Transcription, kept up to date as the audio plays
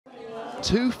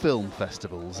Two film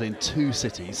festivals in two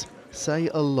cities say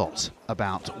a lot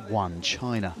about one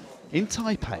China. In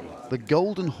Taipei, the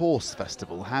Golden Horse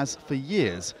Festival has for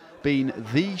years been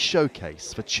the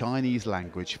showcase for Chinese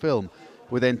language film,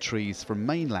 with entries from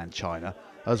mainland China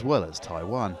as well as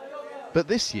Taiwan. But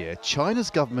this year, China's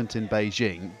government in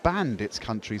Beijing banned its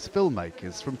country's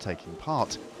filmmakers from taking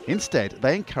part. Instead,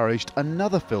 they encouraged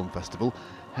another film festival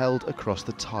held across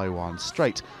the Taiwan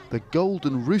Strait. The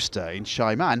Golden Rooster in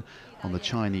Xiamen, on the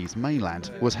Chinese mainland,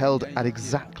 was held at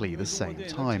exactly the same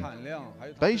time.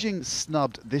 Beijing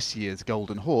snubbed this year's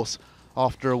Golden Horse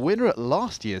after a winner at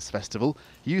last year's festival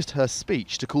used her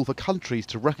speech to call for countries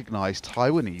to recognise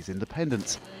Taiwanese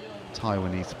independence.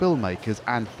 Taiwanese filmmakers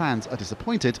and fans are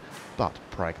disappointed, but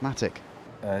pragmatic.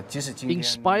 In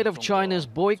spite of China's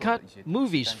boycott,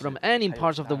 movies from any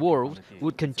parts of the world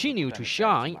would continue to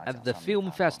shine at the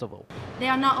film festival. They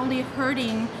are not only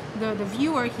hurting the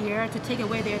viewer here to take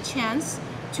away their chance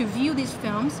to view these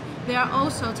films, they are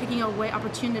also taking away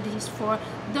opportunities for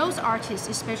those artists,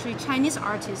 especially Chinese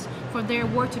artists, for their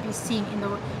work to be seen in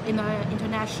the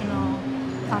international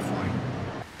platform.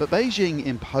 But Beijing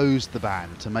imposed the ban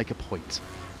to make a point.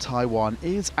 Taiwan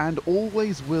is and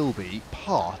always will be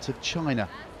part of China.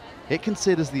 It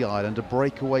considers the island a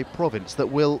breakaway province that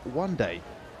will, one day,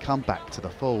 come back to the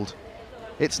fold.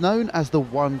 It's known as the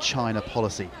One China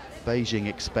policy. Beijing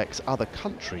expects other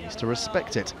countries to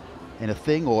respect it.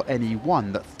 Anything or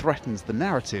anyone that threatens the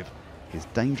narrative is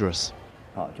dangerous.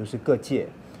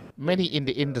 Many in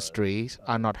the industries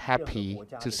are not happy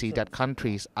to see that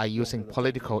countries are using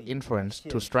political influence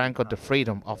to strangle the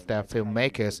freedom of their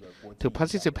filmmakers to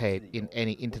participate in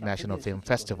any international film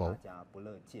festival.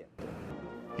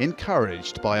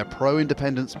 Encouraged by a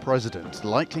pro-independence president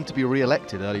likely to be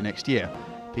re-elected early next year,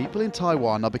 people in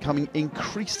Taiwan are becoming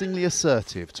increasingly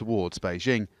assertive towards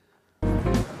Beijing.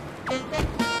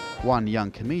 One young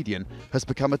comedian has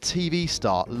become a TV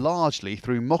star largely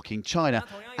through mocking China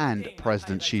and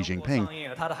President Xi Jinping.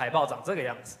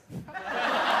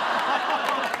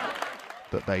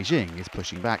 But Beijing is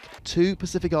pushing back. Two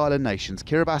Pacific Island nations,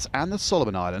 Kiribati and the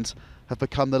Solomon Islands, have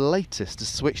become the latest to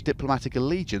switch diplomatic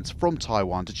allegiance from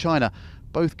Taiwan to China.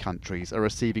 Both countries are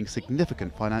receiving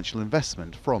significant financial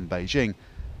investment from Beijing.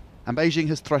 And Beijing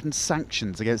has threatened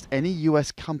sanctions against any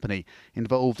US company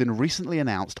involved in recently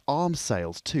announced arms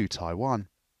sales to Taiwan.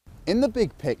 In the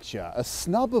big picture, a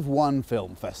snub of one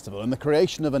film festival and the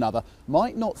creation of another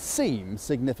might not seem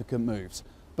significant moves,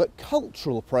 but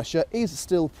cultural pressure is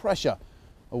still pressure,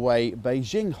 a way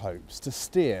Beijing hopes to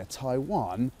steer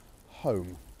Taiwan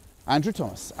home. Andrew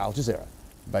Thomas, Al Jazeera,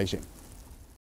 Beijing.